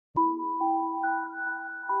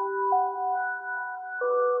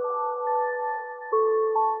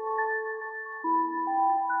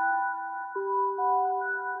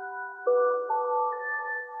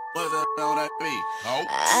I've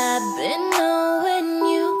been knowing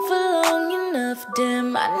you for long enough,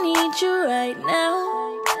 damn, I need you right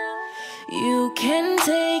now. You can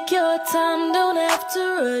take your time, don't have to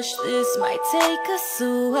rush, this might take us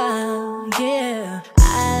a while, yeah.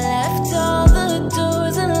 I left all the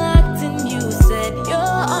doors unlocked and you said you're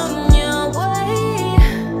on your way.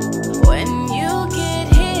 When you get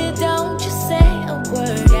here, don't you say a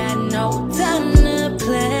word, got no time to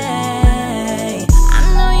play. I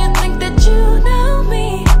know you think that you know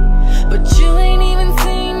me, but you ain't even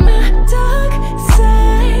seen my dark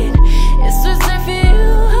side. It's reserved for you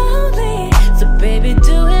only, so baby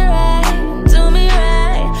do it right, do me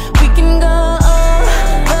right. We can go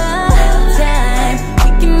over time, we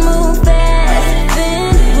can move fast,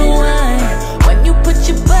 then rewind. When you put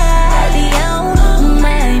your body on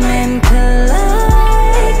mine and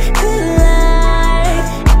collide, collide.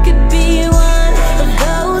 It could be one of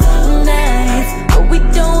those nights where we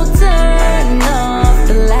don't turn off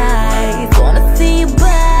the lights. Wanna see your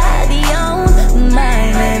body on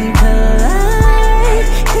mine and collide,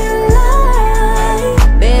 collide.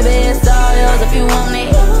 Baby, it's all yours if you want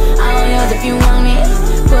it, all yours if you want it.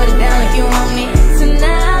 Put it down if you want it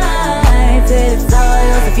tonight. Said it's all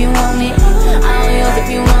yours if you want it, all yours if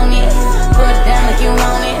you want it. Put it down if you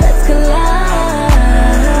want it, let's collide.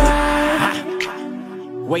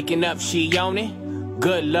 Waking up, she on it.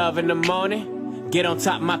 Good love in the morning. Get on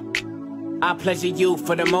top my, I pleasure you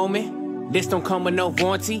for the moment. This don't come with no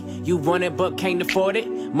warranty. You want it but can't afford it.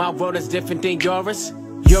 My world is different than yours.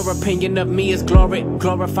 Your opinion of me is glory,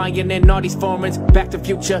 glorifying in all these foreigns. Back to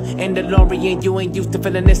Future and DeLorean. You ain't used to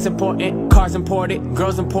feeling this important. Cars imported,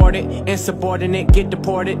 girls imported, insubordinate, get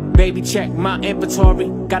deported. Baby, check my inventory.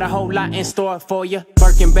 Got a whole lot in store for you.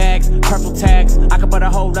 Birkin bags, purple tags. I could put a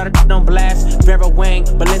whole lot of on blast. Vera Wang,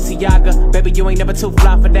 Balenciaga. Baby, you ain't never too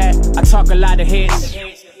fly for that. I talk a lot of hits,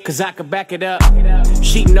 cause I can back it up.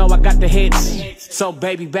 She know I got the hits, so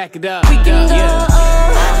baby, back it up. We can go over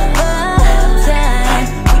time,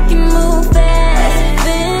 we can move fast,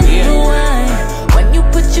 then rewind. When you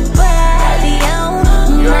put your body on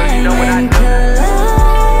mine and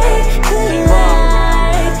collide,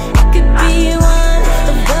 collide. It could be one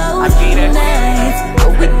of those nights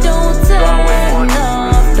where we don't turn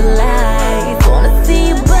off the lights. Wanna see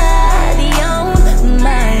your body on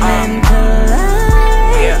mine and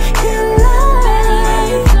collide,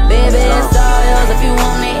 collide. Baby, it's all yours if you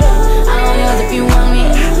want it, all yours if you want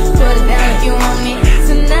it. Put it down if you want it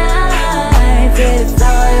tonight. Said it's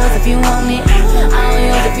all yours if you want it, all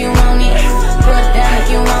yours if you want it. Put it down if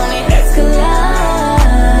you want it, let's collide.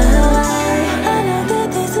 I know that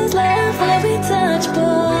this is love when we touch,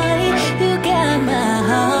 boy. You got my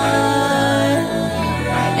heart,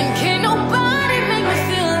 and can't nobody make me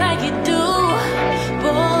feel like you do,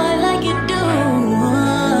 boy, like you do.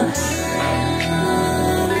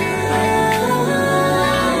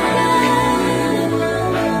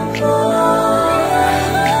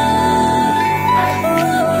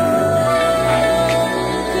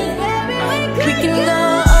 We can go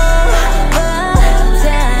over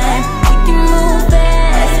time, we can move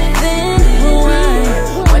fast, then rewind.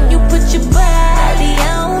 When you put your body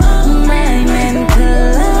on mine and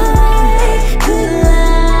collide,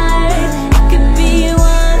 collide. It could be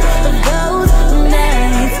one of those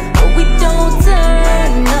nights where we don't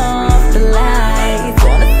turn off the lights.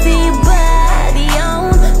 Wanna see your body on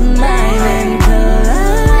mine and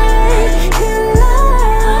collide,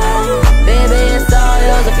 collide. Baby, it's all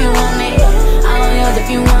yours if you want it, all yours if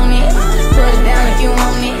you want it. Put it down if you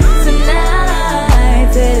want it tonight.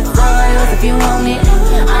 Said it's all yours if you want it,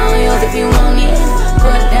 all yours if you want it.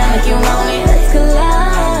 Put it down if you want it, let's collide.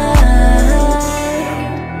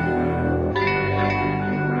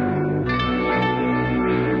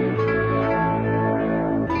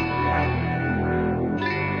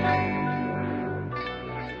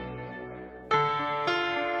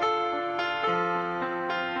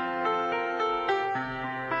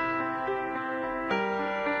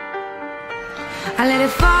 I let it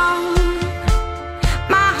fall,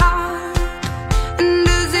 my heart, and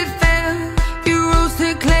as it fell, you rose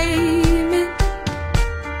to claim it.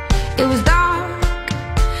 It was dark,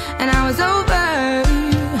 and I was over,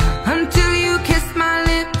 until you kissed my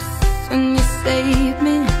lips and you saved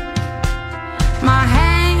me. My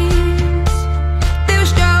hands, they were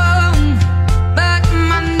strong, but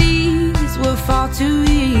my knees were far too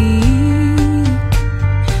weak.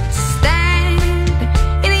 Stand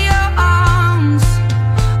in your arms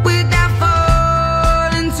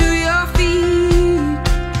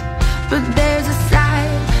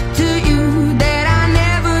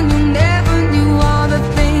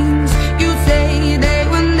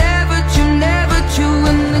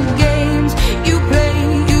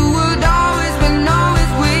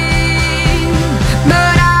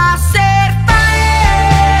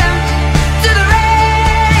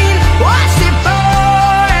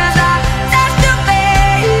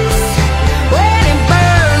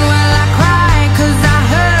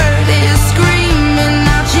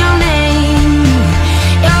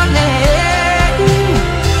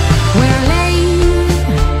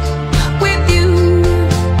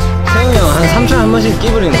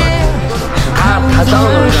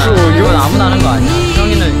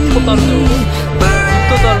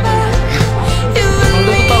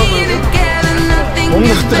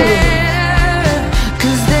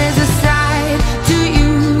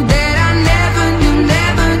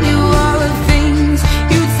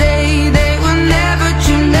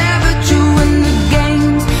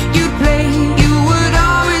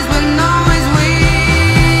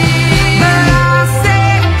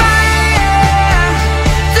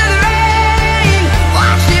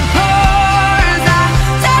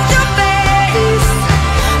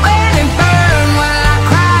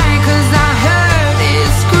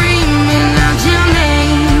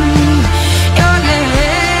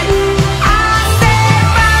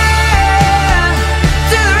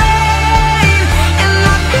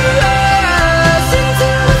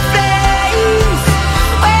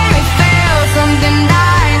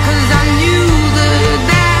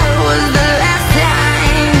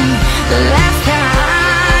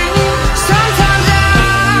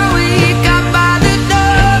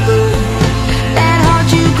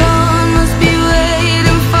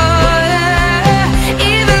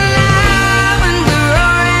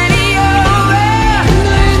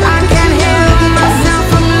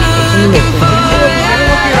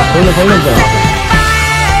설렌다.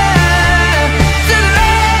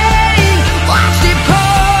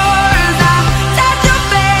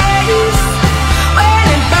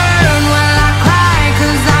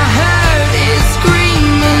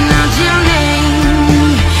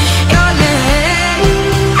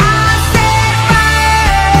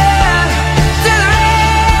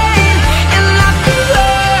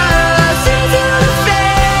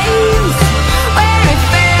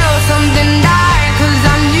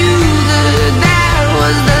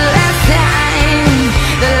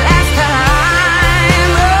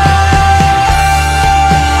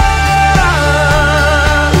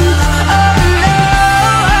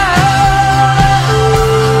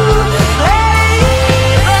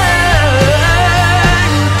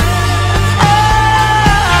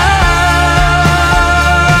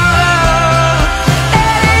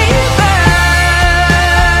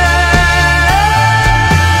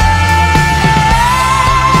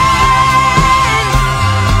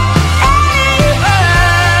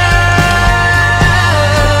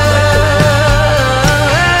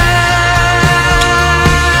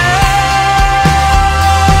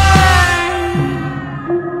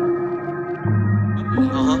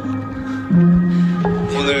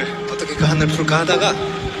 오늘 어떻게 그 하늘 풀까 하다가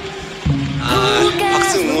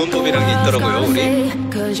박수 응원법이란 게 있더라고요. 우리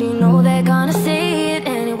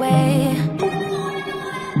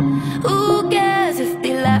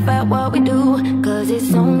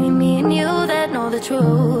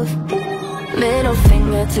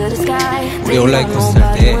우리 온라인 콘서트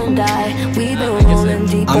할 때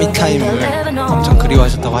아미타임을 엄청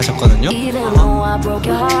그리워하셨다고 하셨거든요.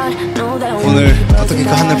 오늘 어떻게 그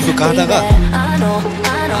하늘 풀까 하다가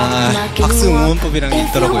박수 응원법이란 게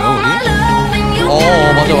있더라고요. 우리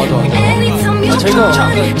맞아.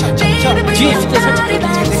 저희가 뒤에 있을 때 살짝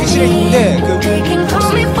대기실에 있는데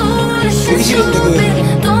대기실에 있는데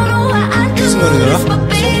무슨 말이더라?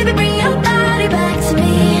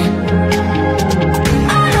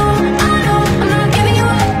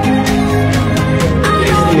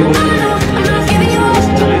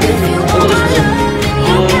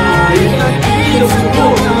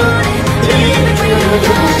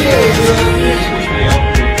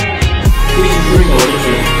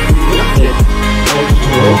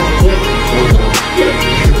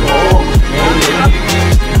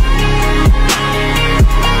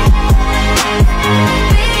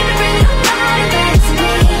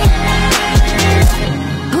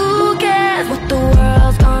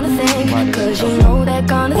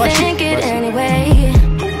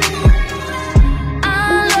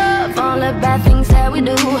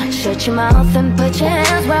 Shut your mouth and put your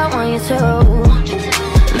hands right on your toe.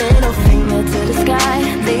 Middle finger to the sky.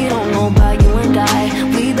 They don't know about you and I.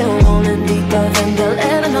 We've been rolling deeper than they'll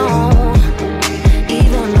ever know.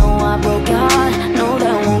 Even though I broke your heart, no,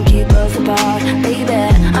 that won't keep us apart. Baby,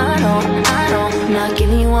 I know, I'm not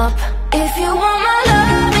giving you up. If you want my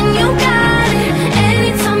love and you got it,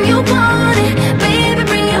 anytime you want it, baby,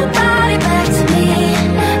 bring your body back to me.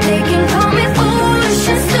 They can call me foolish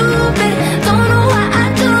and stupid, don't know why I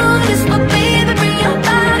do this, but baby, bring your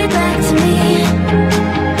body back to me.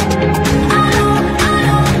 I know,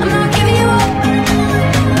 I'm not giving you up.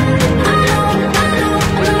 I know,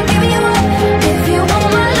 I'm not giving you up. If you want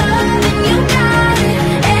my love and you got it,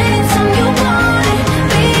 anytime you want it, baby, bring your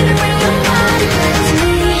body back to me. Baby, bring your body back to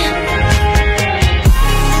me.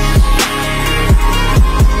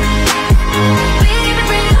 Baby,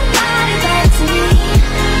 bring your body back to me. If you want my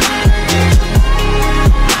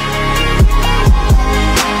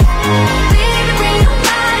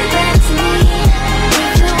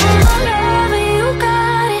love and you got it, anytime you want it, baby, bring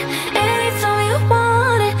your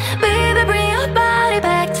body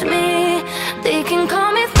back to me. They can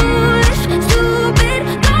call me foolish, stupid,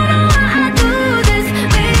 don't know why I do this.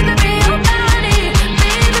 Baby, bring your body,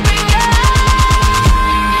 baby, bring your. If you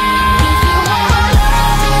want my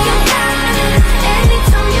love and you got it,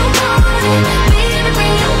 anytime you want it, baby,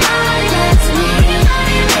 bring your body back to me.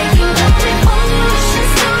 They can call me foolish and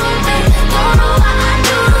stupid, don't know why I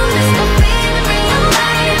do this, but baby, bring your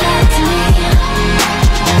body back to me.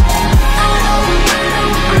 I know,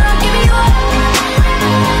 I'm not giving you up.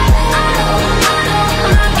 I know, I'm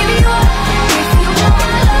not giving you up. If you want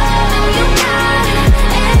my love and you got it,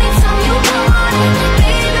 anytime you want it,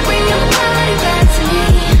 baby, bring your body back to me.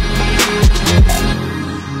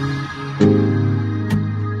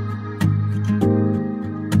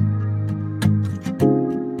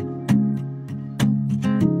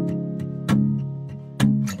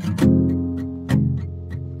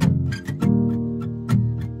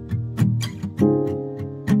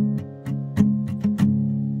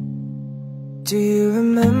 Do you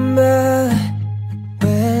remember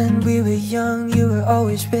when When we were young, you were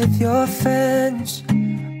always with your friends.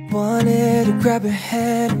 Wanted to grab your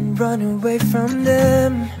hand and run away from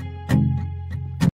them.